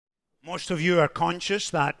Most of you are conscious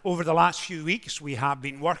that over the last few weeks we have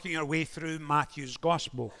been working our way through Matthew's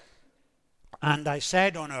Gospel. And I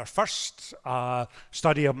said on our first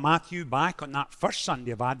study of Matthew back on that first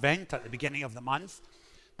Sunday of Advent at the beginning of the month,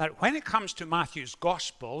 that when it comes to Matthew's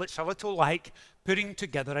Gospel, it's a little like putting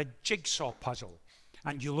together a jigsaw puzzle.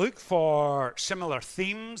 And you look for similar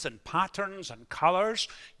themes and patterns and colours.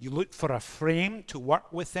 You look for a frame to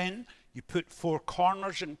work within. You put four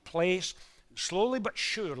corners in place. Slowly but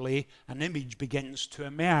surely, an image begins to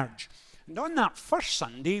emerge. And on that first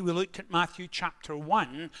Sunday, we looked at Matthew chapter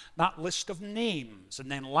 1, that list of names.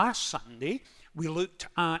 And then last Sunday, we looked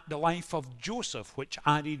at the life of Joseph, which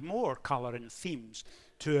added more colour and themes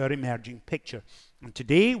to our emerging picture. And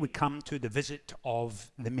today, we come to the visit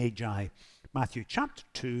of the Magi. Matthew chapter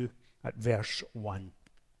 2 at verse 1.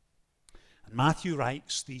 And Matthew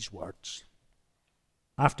writes these words.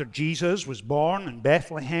 After Jesus was born in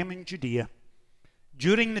Bethlehem in Judea,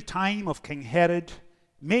 during the time of King Herod,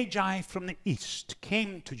 Magi from the east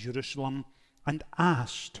came to Jerusalem and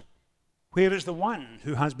asked, "Where is the one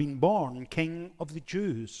who has been born King of the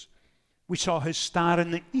Jews? We saw his star in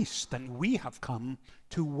the east, and we have come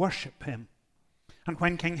to worship him." And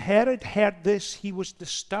when King Herod heard this, he was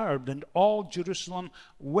disturbed, and all Jerusalem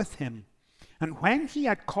with him. And when he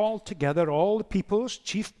had called together all the people's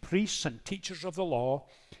chief priests and teachers of the law,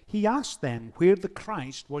 he asked them where the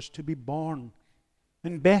Christ was to be born.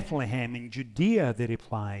 "In Bethlehem in Judea," they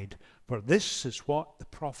replied, "for this is what the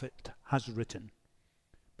prophet has written.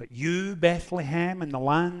 But you, Bethlehem, in the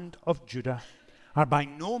land of Judah, are by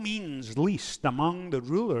no means least among the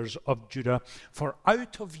rulers of Judah, for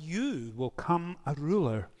out of you will come a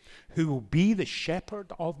ruler who will be the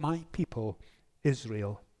shepherd of my people,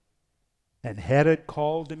 Israel." Then Herod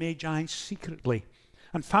called the Magi secretly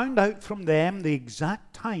and found out from them the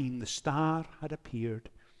exact time the star had appeared.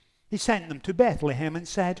 He sent them to Bethlehem and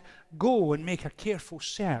said, "Go and make a careful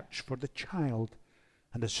search for the child.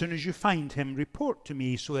 And as soon as you find him, report to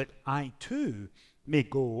me so that I too may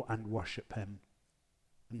go and worship him."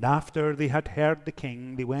 And after they had heard the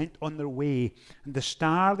king, they went on their way, and the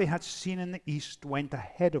star they had seen in the east went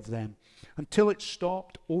ahead of them until it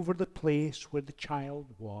stopped over the place where the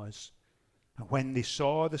child was. And when they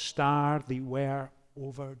saw the star, they were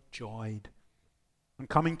overjoyed. And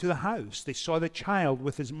coming to the house, they saw the child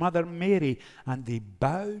with his mother Mary, and they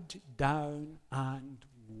bowed down and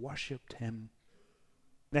worshipped him.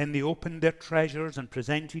 Then they opened their treasures and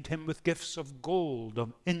presented him with gifts of gold,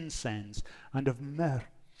 of incense, and of myrrh.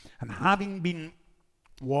 And having been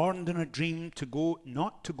warned in a dream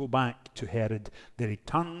not to go back to Herod, they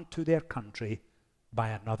returned to their country by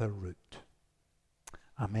another route.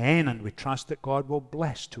 Amen. And we trust that God will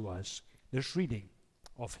bless to us this reading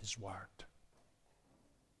of his word.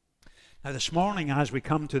 Now this morning, as we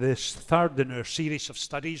come to this third in our series of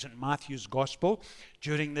studies in Matthew's Gospel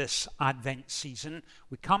during this Advent season,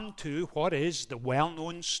 we come to what is the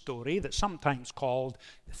well-known story that's sometimes called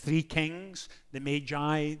the three kings, the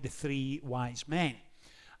Magi, the three wise men.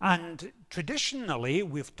 And traditionally,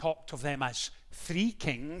 we've talked of them as three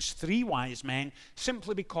kings, three wise men,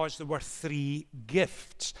 simply because there were three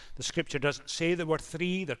gifts. The scripture doesn't say there were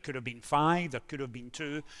three, there could have been five, there could have been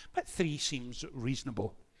two, but three seems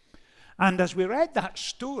reasonable. And as we read that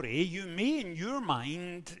story, you may in your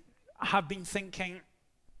mind have been thinking,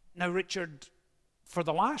 now Richard, for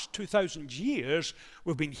the last 2,000 years,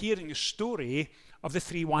 we've been hearing the story of the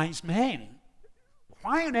three wise men.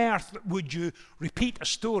 Why on earth would you repeat a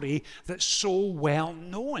story that's so well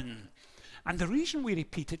known? And the reason we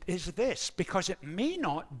repeat it is this, because it may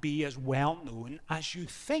not be as well known as you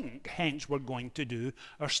think, hence we're going to do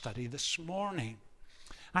our study this morning.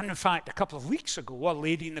 And in fact, a couple of weeks ago, a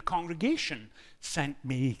lady in the congregation sent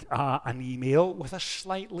me an email with a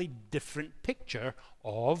slightly different picture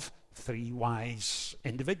of three wise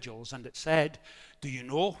individuals. And it said, "Do you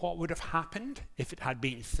know what would have happened if it had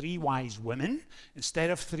been three wise women instead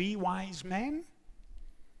of three wise men?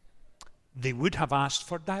 They would have asked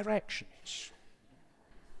for directions,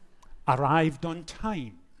 arrived on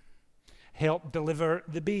time, helped deliver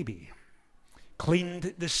the baby,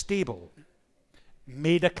 cleaned the stable,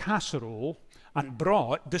 made a casserole, and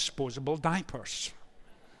brought disposable diapers."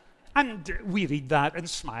 And we read that and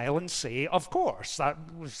smile and say, of course,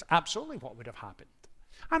 that was absolutely what would have happened.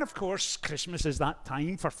 And of course, Christmas is that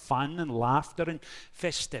time for fun and laughter and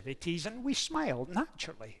festivities, and we smile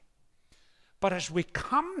naturally. But as we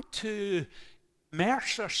come to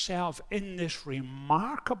immerse ourselves in this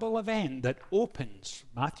remarkable event that opens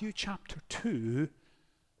Matthew chapter 2,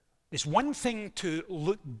 it's one thing to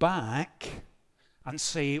look back and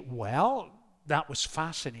say, well, that was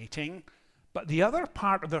fascinating, But the other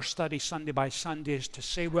part of their study Sunday by Sunday is to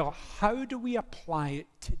say, well, how do we apply it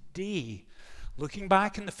today? Looking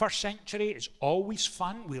back in the first century is always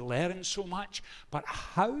fun. We learn so much. But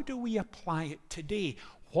how do we apply it today?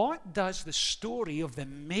 What does the story of the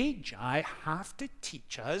Magi have to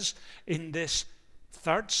teach us in this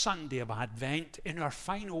third Sunday of Advent, in our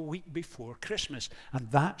final week before Christmas? And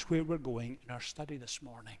that's where we're going in our study this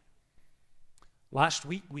morning. Last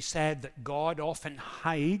week we said that God often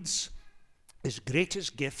hides his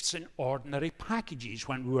greatest gifts in ordinary packages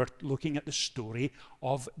when we were looking at the story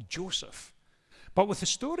of Joseph. But with the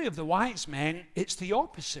story of the wise men, it's the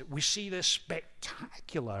opposite. We see this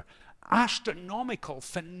spectacular, astronomical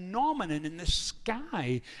phenomenon in the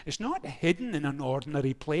sky. It's not hidden in an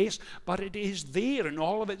ordinary place, but it is there in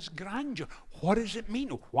all of its grandeur. What does it mean?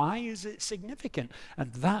 Why is it significant?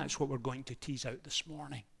 And that's what we're going to tease out this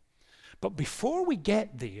morning. But before we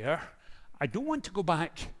get there, I don't want to go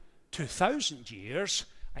back 2,000 years.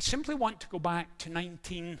 I simply want to go back to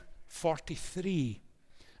 1943.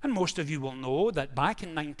 And most of you will know that back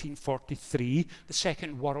in 1943, the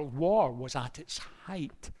Second World War was at its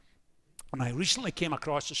height. And I recently came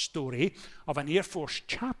across a story of an Air Force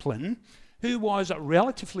chaplain who was a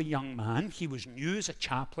relatively young man. He was new as a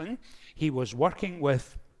chaplain. He was working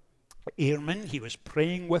with airmen. He was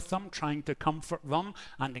praying with them, trying to comfort them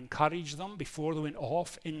and encourage them before they went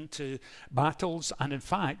off into battles. And in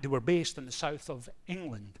fact, they were based in the south of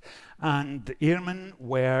England. And the airmen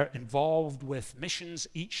were involved with missions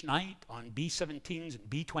each night on B-17s and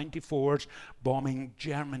B-24s bombing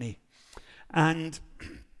Germany. And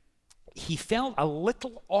he felt a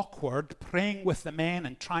little awkward praying with the men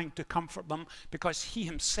and trying to comfort them because he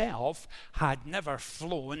himself had never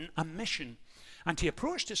flown a mission. And he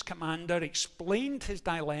approached his commander, explained his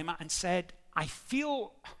dilemma, and said, I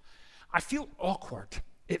feel awkward.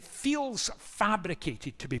 It feels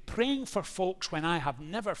fabricated to be praying for folks when I have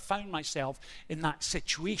never found myself in that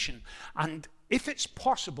situation. And if it's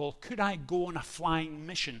possible, could I go on a flying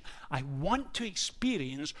mission? I want to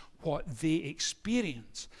experience what they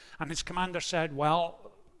experience. And his commander said,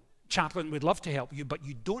 well, chaplain, we'd love to help you, but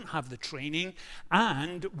you don't have the training,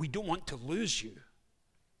 and we don't want to lose you.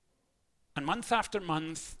 And month after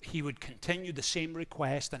month, he would continue the same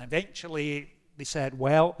request, and eventually they said,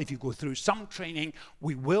 well, if you go through some training,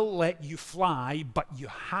 we will let you fly, but you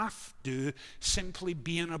have to simply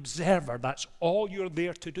be an observer. That's all you're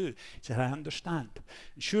there to do. He said, I understand.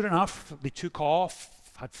 And sure enough, they took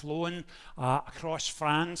off, had flown across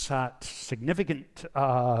France at significant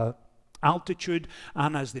altitude,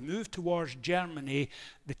 and as they moved towards Germany,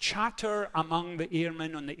 the chatter among the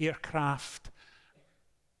airmen on the aircraft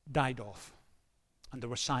died off, and there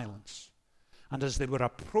was silence. And as they were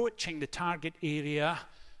approaching the target area,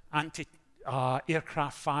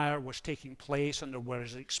 anti-aircraft fire was taking place, and there were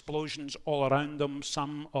explosions all around them.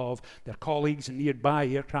 Some of their colleagues in nearby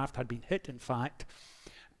aircraft had been hit, in fact.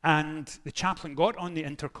 And the chaplain got on the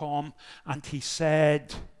intercom, and he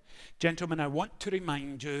said, gentlemen, I want to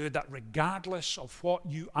remind you that regardless of what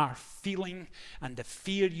you are feeling and the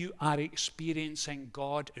fear you are experiencing,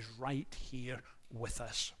 God is right here with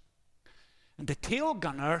us. And the tail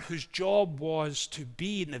gunner, whose job was to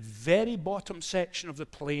be in the very bottom section of the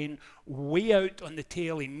plane, way out on the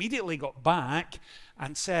tail, immediately got back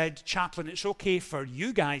and said, chaplain, it's okay for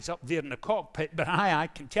you guys up there in the cockpit, but I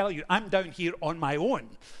can tell you, I'm down here on my own.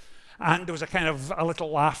 And there was a kind of a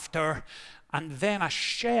little laughter. And then a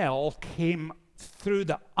shell came through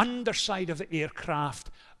the underside of the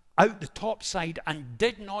aircraft, out the top side, and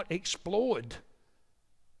did not explode.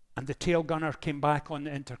 And the tail gunner came back on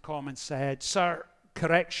the intercom and said, sir,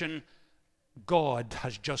 correction, God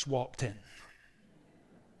has just walked in.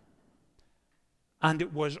 And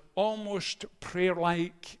it was almost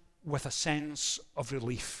prayer-like, with a sense of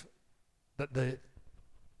relief that the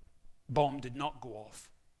bomb did not go off.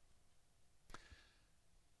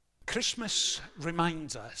 Christmas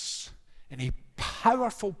reminds us in a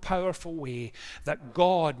powerful, powerful way that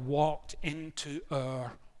God walked into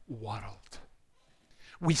our world.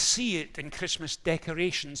 We see it in Christmas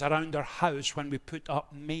decorations around our house when we put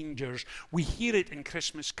up mangers. We hear it in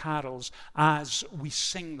Christmas carols as we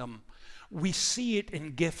sing them. We see it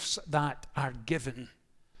in gifts that are given.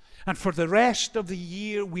 And for the rest of the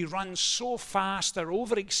year, we run so fast, they're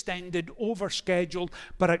overextended, overscheduled.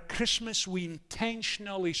 But at Christmas, we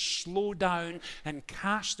intentionally slow down and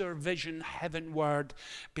cast our vision heavenward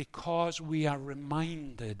because we are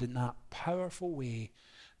reminded in that powerful way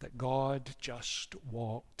that God just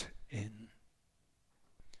walked in.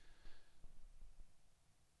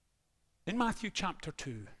 In Matthew chapter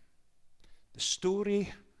 2, the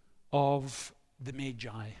story of the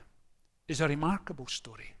Magi is a remarkable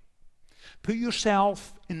story. Put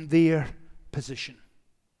yourself in their position.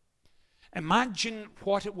 Imagine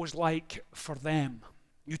what it was like for them.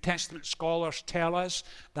 New Testament scholars tell us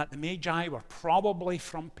that the Magi were probably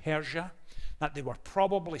from Persia, that they were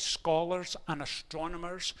probably scholars and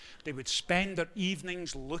astronomers. They would spend their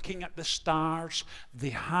evenings looking at the stars.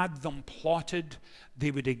 They had them plotted.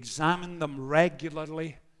 They would examine them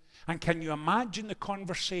regularly. And can you imagine the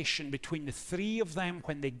conversation between the three of them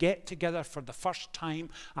when they get together for the first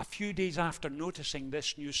time a few days after noticing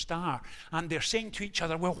this new star? And they're saying to each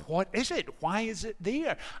other, well, what is it? Why is it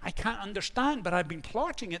there? I can't understand, but I've been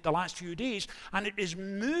plotting it the last few days, and it is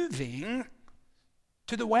moving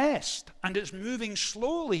to the west, and it's moving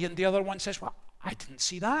slowly. And the other one says, well, I didn't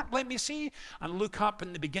see that. Let me see. And look up,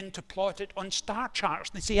 and they begin to plot it on star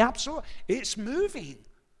charts. And they say, absolutely, it's moving.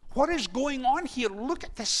 What is going on here? Look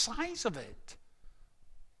at the size of it.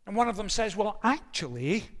 And one of them says, well,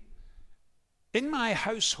 actually, in my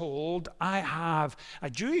household, I have a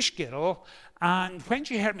Jewish girl, and when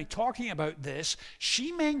she heard me talking about this,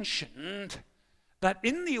 she mentioned that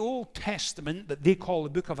in the Old Testament that they call the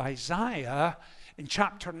book of Isaiah, in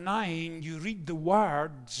chapter 9, you read the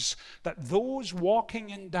words that those walking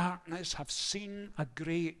in darkness have seen a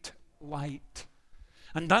great light.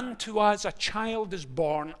 And unto us a child is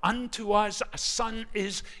born, unto us a son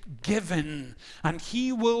is given, and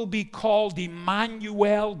he will be called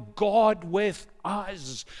Emmanuel, God with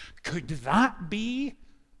us. Could that be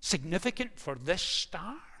significant for this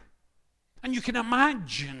star? And you can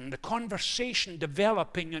imagine the conversation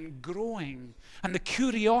developing and growing, and the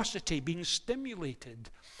curiosity being stimulated.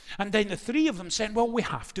 And then the three of them saying, well, we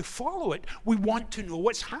have to follow it. We want to know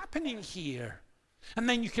what's happening here. And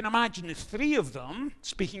then you can imagine the three of them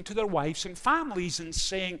speaking to their wives and families and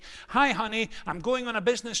saying, hi, honey, I'm going on a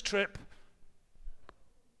business trip.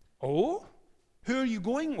 Oh, who are you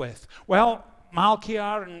going with? Well,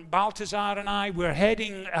 Malchior and Balthazar and I, we're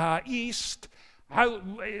heading east. How,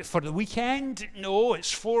 for the weekend? No,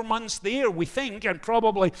 it's 4 months there, we think, and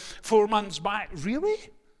probably 4 months back. Really?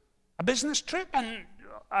 A business trip? And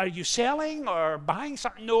are you selling or buying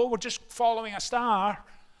something? No, we're just following a star.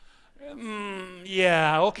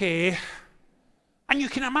 Yeah, okay. And you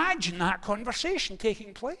can imagine that conversation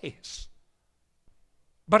taking place.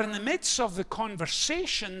 But in the midst of the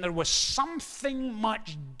conversation, there was something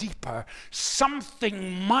much deeper,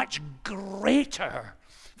 something much greater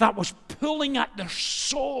that was pulling at their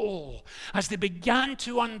soul as they began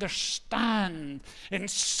to understand in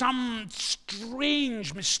some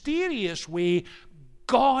strange, mysterious way,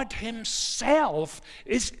 God himself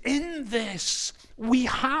is in this. We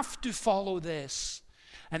have to follow this.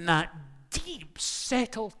 And that deep,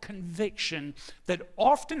 settled conviction that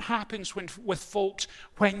often happens with folks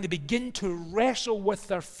when they begin to wrestle with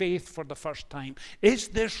their faith for the first time. Is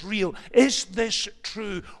this real? Is this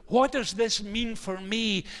true? What does this mean for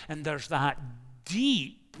me? And there's that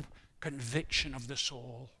deep conviction of the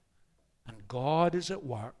soul. And God is at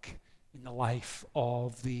work in the life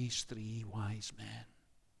of these three wise men.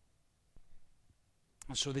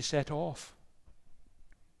 And so they set off.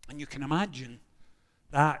 And you can imagine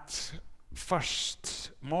that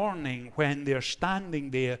first morning when they're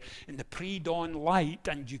standing there in the pre-dawn light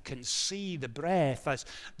and you can see the breath as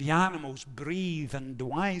the animals breathe and the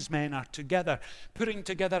wise men are together, putting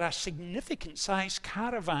together a significant sized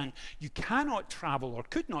caravan. You cannot travel or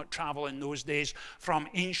could not travel in those days from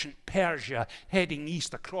ancient Persia heading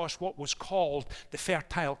east across what was called the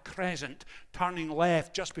Fertile Crescent, turning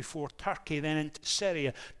left just before Turkey, then into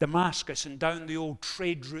Syria, Damascus, and down the old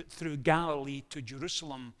trade route through Galilee to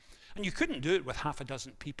Jerusalem. And you couldn't do it with half a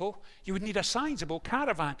dozen people. You would need a sizable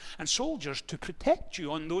caravan and soldiers to protect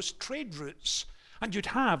you on those trade routes. And you'd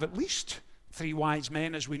have at least 3 wise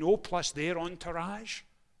men, as we know, plus their entourage.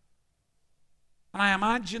 And I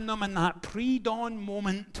imagine them in that pre-dawn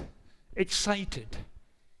moment, excited,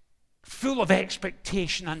 full of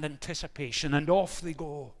expectation and anticipation, and off they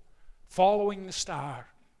go, following the star.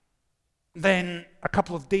 Then a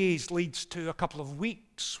couple of days leads to a couple of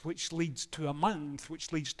weeks, which leads to a month,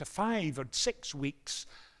 which leads to 5 or 6 weeks.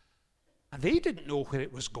 And they didn't know where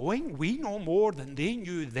it was going. We know more than they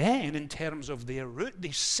knew then in terms of their route.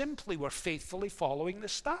 They simply were faithfully following the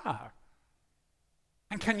star.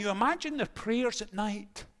 And can you imagine their prayers at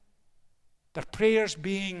night? Their prayers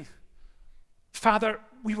being, Father,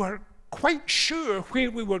 we were quite sure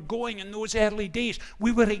where we were going in those early days.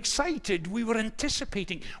 We were excited. We were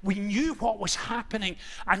anticipating. We knew what was happening.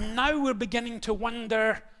 And now we're beginning to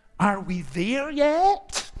wonder, are we there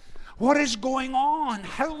yet? What is going on?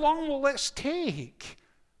 How long will this take?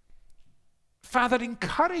 Father,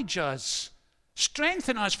 encourage us.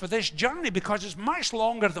 Strengthen us for this journey because it's much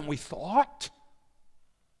longer than we thought.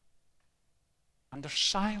 under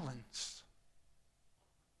silence.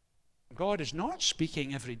 God is not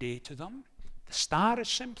speaking every day to them. The star is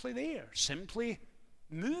simply there, simply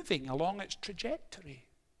moving along its trajectory.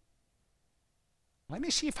 Let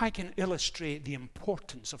me see if I can illustrate the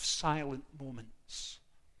importance of silent moments.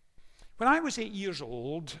 When I was 8 years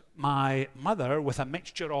old, my mother, with a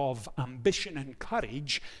mixture of ambition and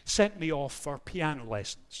courage, sent me off for piano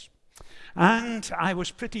lessons. And I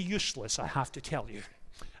was pretty useless, I have to tell you.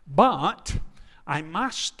 But I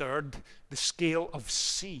mastered the scale of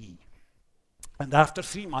C. And after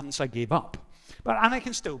 3 months, I gave up. And I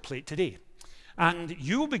can still play it today. And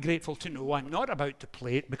you'll be grateful to know I'm not about to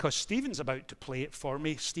play it because Stephen's about to play it for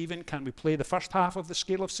me. Stephen, can we play the first half of the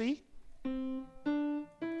scale of C?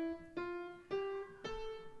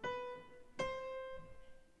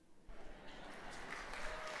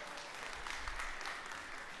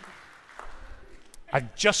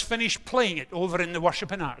 I've just finished playing it over in the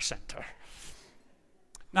Worship and Arts Centre.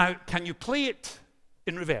 Now, can you play it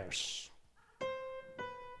in reverse?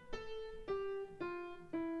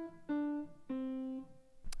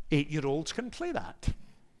 Eight-year-olds can play that.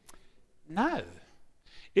 Now,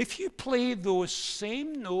 if you play those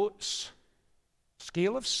same notes,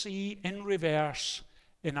 scale of C in reverse,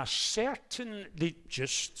 in a certain, they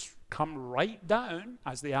just come right down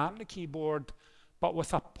as they are on the keyboard, but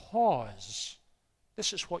with a pause.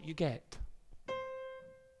 This is what you get.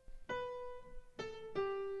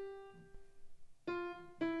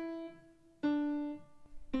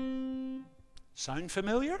 Sound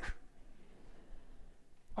familiar?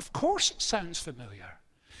 Of course it sounds familiar,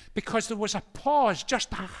 because there was a pause,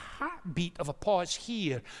 just a heartbeat of a pause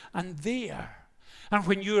here and there. And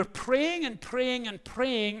when you're praying and praying and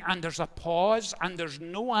praying and there's a pause and there's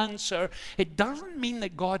no answer, it doesn't mean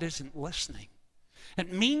that God isn't listening.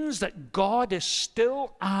 It means that God is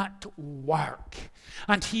still at work,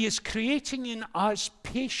 and He is creating in us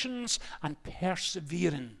patience and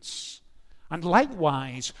perseverance. And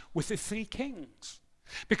likewise with the three kings,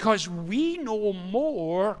 because we know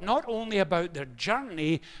more not only about their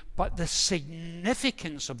journey, but the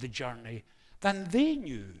significance of the journey than they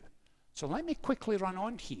knew. So let me quickly run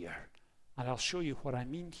on here, and I'll show you what I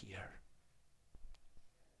mean here.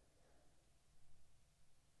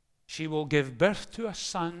 She will give birth to a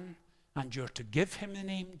son, and you're to give him the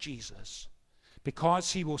name Jesus,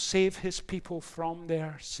 because he will save his people from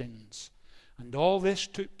their sins. And all this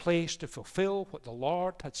took place to fulfill what the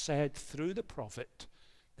Lord had said through the prophet.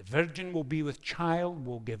 The virgin will be with child,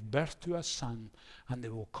 will give birth to a son, and they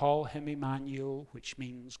will call him Emmanuel, which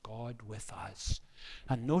means God with us.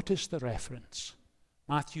 And notice the reference,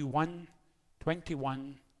 Matthew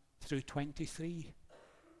 1:21 through 23.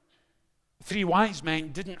 Three wise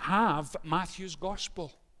men didn't have Matthew's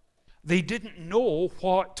gospel. They didn't know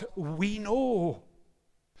what we know.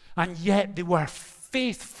 And yet they were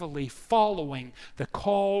faithfully following the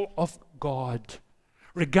call of God.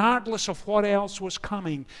 Regardless of what else was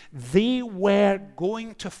coming, they were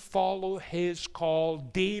going to follow His call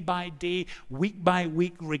day by day, week by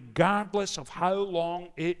week, regardless of how long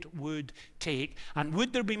it would take. And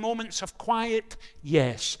would there be moments of quiet?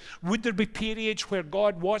 Yes. Would there be periods where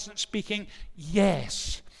God wasn't speaking?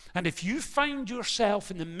 Yes. And if you find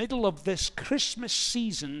yourself in the middle of this Christmas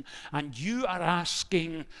season and you are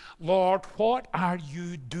asking, Lord, what are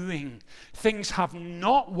you doing? Things have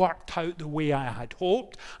not worked out the way I had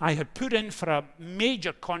hoped. I had put in for a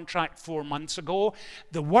major contract 4 months ago.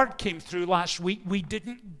 The word came through last week. We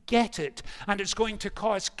didn't get it. And it's going to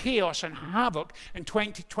cause chaos and havoc in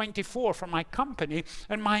 2024 for my company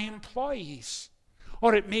and my employees.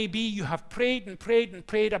 Or it may be you have prayed and prayed and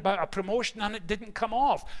prayed about a promotion and it didn't come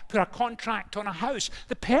off. Put a contract on a house,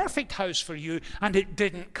 the perfect house for you, and it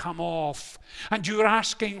didn't come off. And you're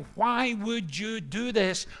asking, why would you do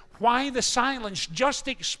this? Why the silence? Just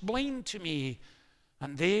explain to me.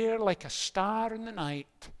 And there, like a star in the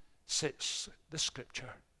night, sits the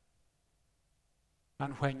Scripture.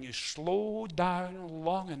 And when you slow down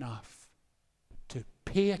long enough to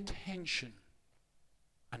pay attention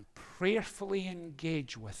and prayerfully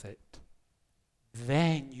engage with it,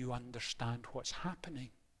 then you understand what's happening.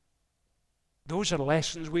 Those are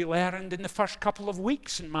lessons we learned in the first couple of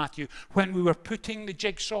weeks in Matthew when we were putting the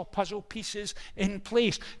jigsaw puzzle pieces in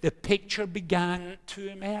place. The picture began to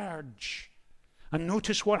emerge. And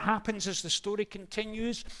notice what happens as the story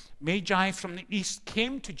continues. Magi from the east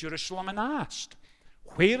came to Jerusalem and asked,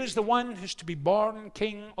 "Where is the one who's to be born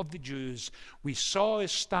King of the Jews? We saw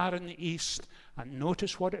his star in the east." And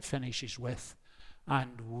notice what it finishes with.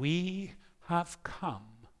 "And we have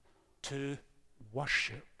come to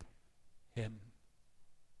worship him."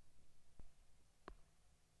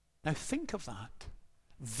 Now think of that.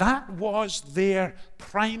 That was their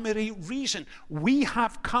primary reason. We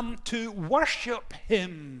have come to worship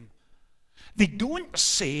him. They don't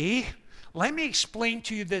say, let me explain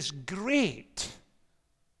to you this great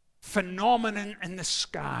phenomenon in the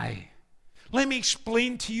sky. Let me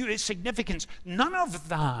explain to you its significance. None of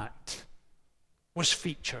that was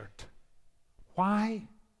featured. Why?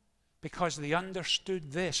 Because they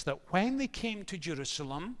understood this, that when they came to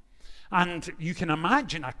Jerusalem, and you can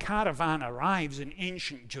imagine a caravan arrives in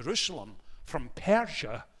ancient Jerusalem from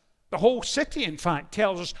Persia. The whole city, in fact,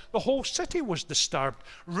 tells us the whole city was disturbed.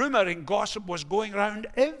 Rumor and gossip was going around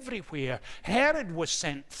everywhere. Herod was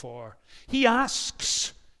sent for. He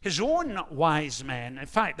asks his own wise men. In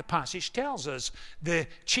fact, the passage tells us the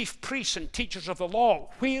chief priests and teachers of the law,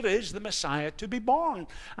 where is the Messiah to be born?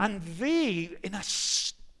 And they, in a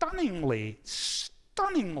stunningly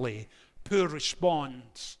poor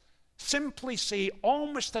response, simply say,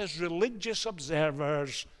 almost as religious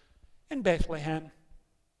observers, in Bethlehem.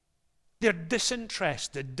 They're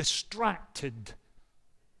disinterested, distracted,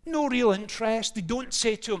 no real interest. They don't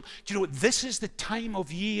say to him, do you know, this is the time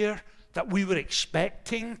of year that we were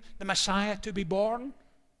expecting the Messiah to be born.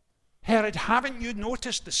 Herod, haven't you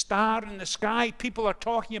noticed the star in the sky? People are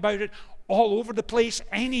talking about it all over the place.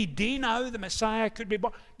 Any day now the Messiah could be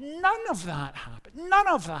born. None of that happened. None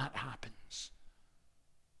of that happens.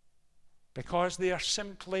 Because they are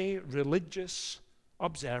simply religious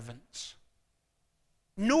observants.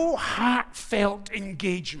 No heartfelt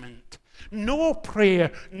engagement, no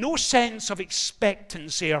prayer, no sense of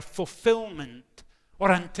expectancy or fulfillment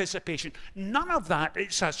or anticipation. None of that.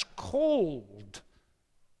 It's as cold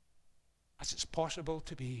as it's possible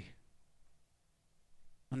to be.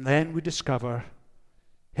 And then we discover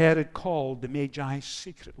Herod called the Magi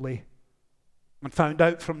secretly and found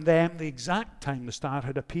out from them the exact time the star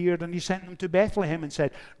had appeared, and he sent them to Bethlehem and said,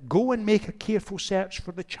 go and make a careful search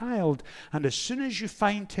for the child, and as soon as you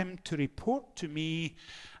find him, to report to me.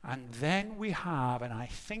 And then we have, and I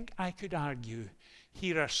think I could argue,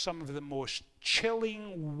 here are some of the most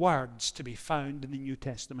chilling words to be found in the New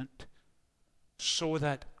Testament. So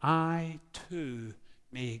that I too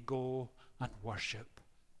may go and worship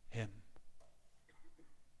him.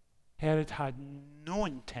 Herod had no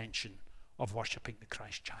intention of worshipping the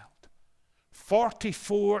Christ child.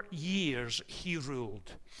 44 years he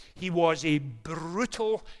ruled. He was a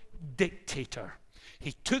brutal dictator.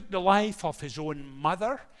 He took the life of his own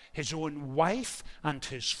mother, his own wife, and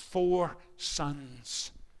his 4 sons.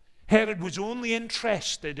 Herod was only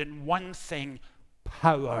interested in one thing: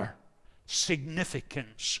 power,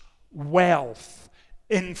 significance, wealth,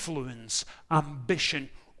 influence, ambition.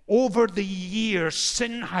 Over the years,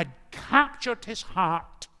 sin had captured his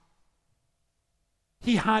heart.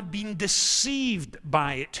 He had been deceived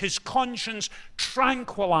by it, his conscience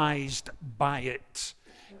tranquilized by it,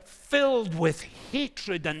 filled with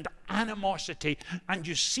hatred and animosity. And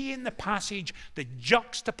you see in the passage the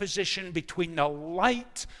juxtaposition between the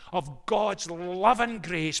light of God's love and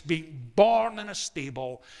grace being born in a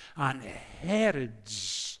stable and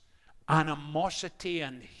Herod's animosity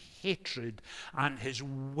and hatred and his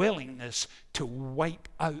willingness to wipe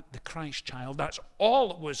out the Christ child. That's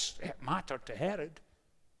all it mattered to Herod.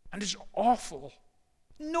 And it's awful.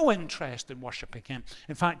 No interest in worshipping him.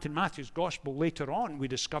 In fact, in Matthew's Gospel later on, we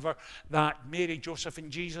discover that Mary, Joseph,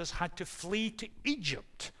 and Jesus had to flee to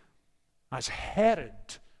Egypt as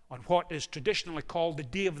Herod, on what is traditionally called the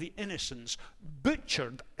Day of the Innocents,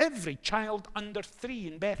 butchered every child under 3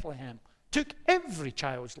 in Bethlehem. Took every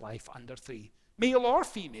child's life under 3, male or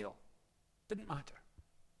female. Didn't matter.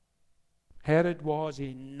 Herod was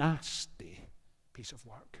a nasty piece of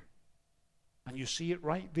work. And you see it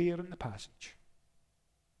right there in the passage.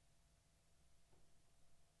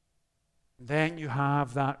 Then you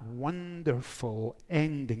have that wonderful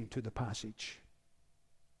ending to the passage.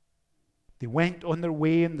 They went on their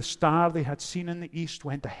way, and the star they had seen in the east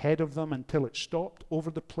went ahead of them until it stopped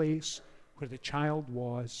over the place where the child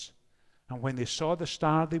was. And when they saw the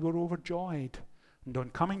star, they were overjoyed. And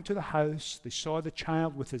on coming to the house, they saw the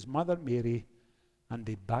child with his mother Mary, and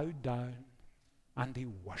they bowed down and they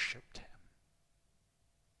worshipped him.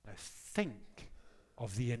 Now think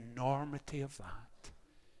of the enormity of that.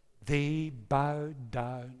 They bowed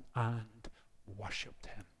down and worshipped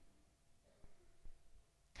him.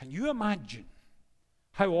 Can you imagine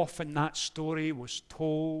how often that story was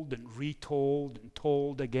told and retold and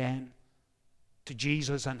told again to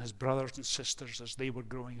Jesus and his brothers and sisters as they were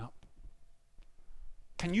growing up?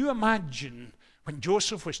 Can you imagine when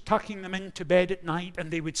Joseph was tucking them into bed at night and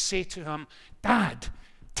they would say to him, Dad,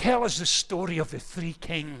 tell us the story of the 3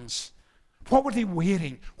 kings. What were they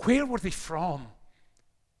wearing? Where were they from?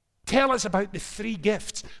 Tell us about the three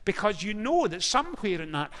gifts, because you know that somewhere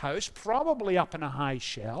in that house, probably up on a high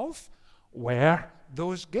shelf, were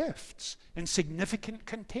those gifts in significant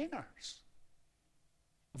containers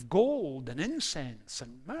of gold and incense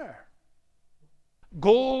and myrrh.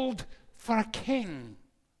 Gold for a king,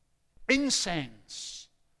 incense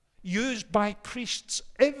used by priests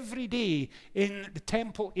every day in the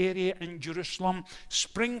temple area in Jerusalem,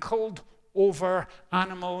 sprinkled over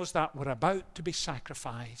animals that were about to be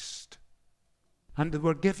sacrificed. And they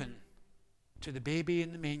were given to the baby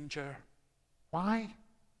in the manger. Why?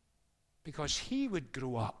 Because he would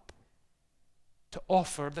grow up to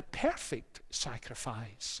offer the perfect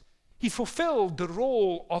sacrifice. He fulfilled the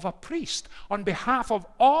role of a priest on behalf of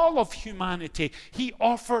all of humanity. He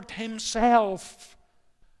offered himself.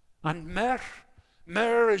 And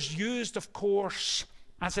myrrh is used, of course,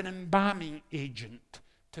 as an embalming agent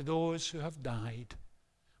to those who have died.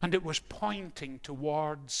 And it was pointing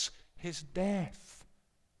towards his death.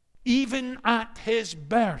 Even at his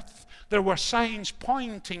birth, there were signs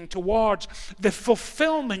pointing towards the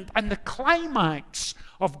fulfillment and the climax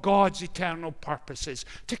of God's eternal purposes,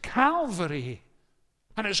 to Calvary.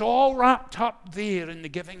 And it's all wrapped up there in the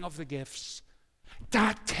giving of the gifts.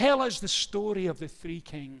 That tell us the story of the three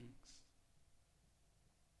kings.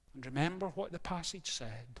 And remember what the passage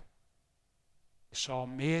said. He saw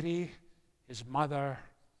Mary, his mother,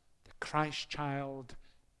 the Christ child,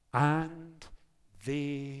 and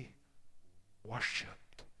they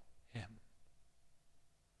worshipped him.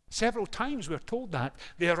 Several times we're told that.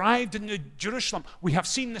 They arrived in Jerusalem. We have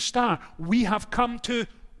seen the star. We have come to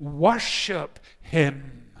worship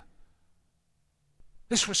him.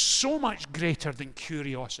 This was so much greater than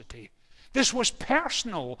curiosity. This was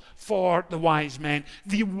personal for the wise men.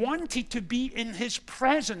 They wanted to be in his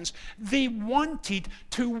presence. They wanted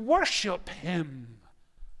to worship him.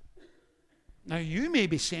 Now you may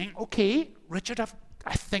be saying, okay, Richard,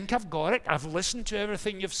 I think I've got it. I've listened to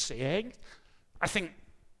everything you've said. I think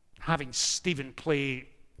having Stephen play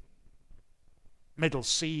middle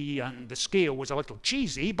C and the scale was a little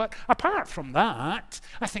cheesy, but apart from that,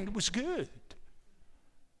 I think it was good.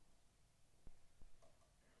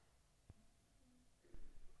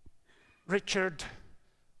 Richard,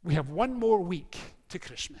 we have one more week to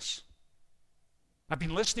Christmas. I've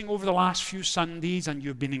been listening over the last few Sundays, and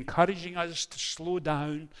you've been encouraging us to slow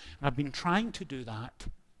down, and I've been trying to do that.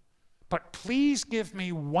 But please give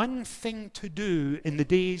me one thing to do in the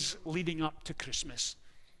days leading up to Christmas.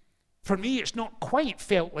 For me, it's not quite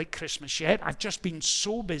felt like Christmas yet. I've just been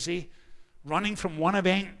so busy, running from one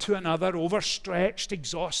event to another, overstretched,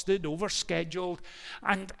 exhausted, overscheduled,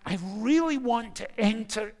 and I really want to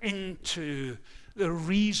enter into the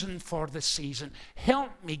reason for the season.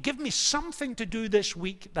 Help me. Give me something to do this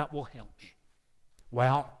week that will help me.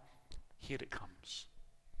 Well, here it comes.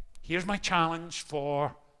 Here's my challenge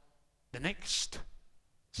for the next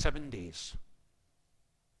 7 days.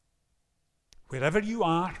 Wherever you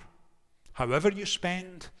are, however you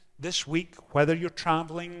spend this week, whether you're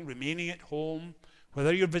traveling, remaining at home,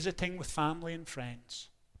 whether you're visiting with family and friends,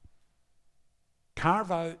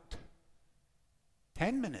 carve out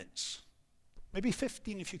 10 minutes, maybe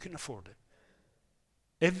 15 if you can afford it,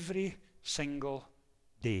 every single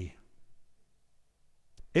day.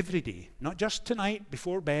 Every day, not just tonight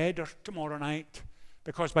before bed or tomorrow night,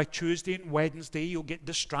 because by Tuesday and Wednesday you'll get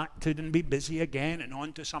distracted and be busy again and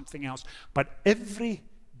on to something else, but every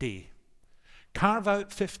day. Carve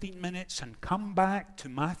out 15 minutes and come back to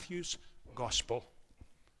Matthew's Gospel.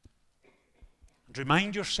 And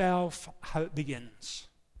remind yourself how it begins.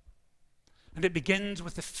 And it begins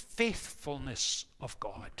with the faithfulness of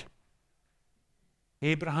God.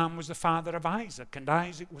 Abraham was the father of Isaac, and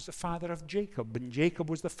Isaac was the father of Jacob, and Jacob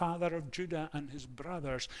was the father of Judah and his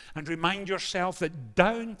brothers. And remind yourself that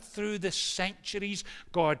down through the centuries,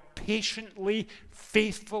 God patiently,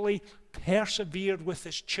 faithfully persevered with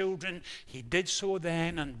his children. He did so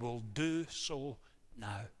then and will do so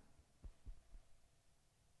now.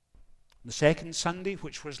 The second Sunday,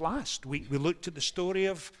 which was last week, we looked at the story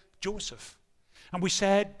of Joseph. And we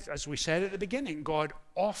said, as we said at the beginning, God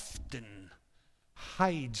often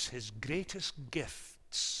hides his greatest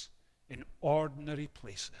gifts in ordinary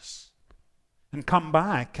places. And come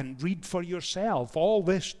back and read for yourself. All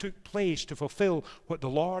this took place to fulfill what the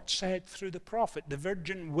Lord said through the prophet. The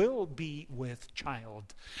virgin will be with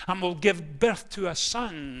child and will give birth to a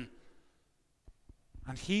son.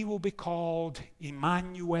 And he will be called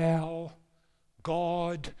Emmanuel,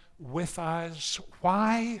 God with us.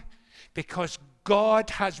 Why? because God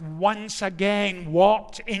has once again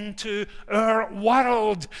walked into our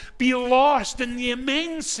world. Be lost in the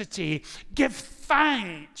immensity. Give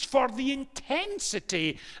thanks for the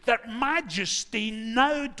intensity that majesty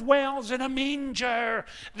now dwells in a manger.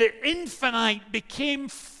 The infinite became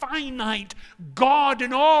finite. God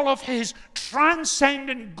in all of his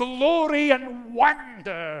transcendent glory and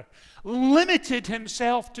wonder limited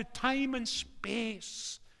himself to time and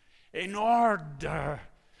space in order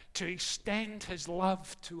to extend his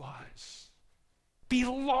love to us. Be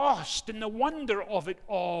lost in the wonder of it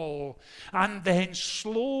all, and then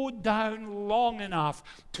slow down long enough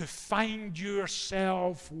to find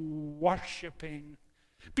yourself worshiping.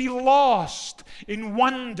 Be lost in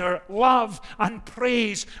wonder, love, and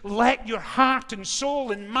praise. Let your heart and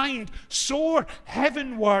soul and mind soar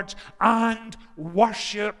heavenwards and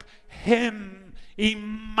worship him,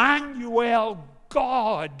 Emmanuel,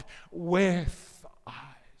 God with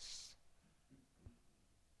us.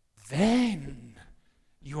 Then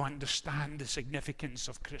you understand the significance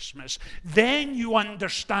of Christmas. Then you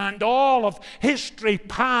understand all of history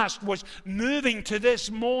past was moving to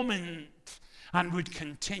this moment and would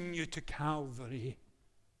continue to Calvary.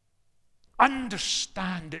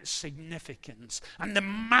 Understand its significance and the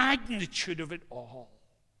magnitude of it all.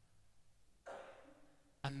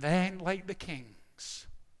 And then, like the kings,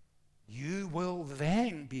 you will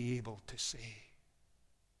then be able to say,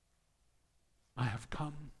 I have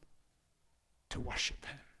come to worship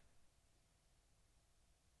him.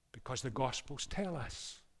 Because the Gospels tell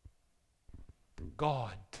us that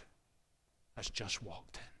God has just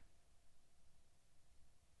walked in.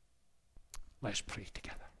 Let's pray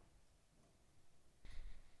together.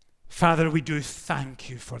 Father, we do thank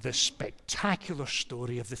you for this spectacular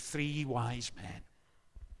story of the three wise men.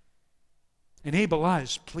 Enable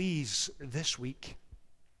us, please, this week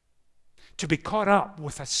to be caught up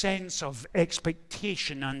with a sense of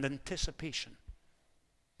expectation and anticipation.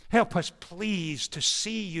 Help us, please, to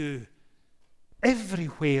see you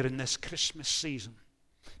everywhere in this Christmas season.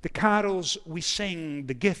 The carols we sing,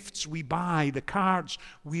 the gifts we buy, the cards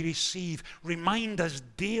we receive, remind us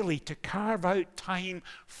daily to carve out time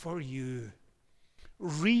for you.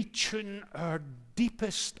 Retune our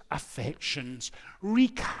deepest affections,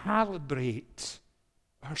 recalibrate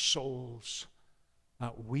our souls,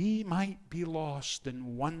 that we might be lost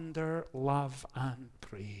in wonder, love, and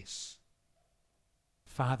praise.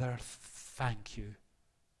 Father, thank you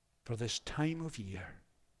for this time of year.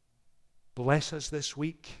 Bless us this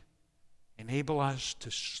week. Enable us to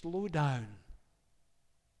slow down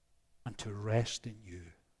and to rest in you.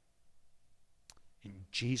 In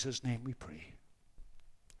Jesus' name we pray.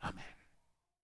 Amen.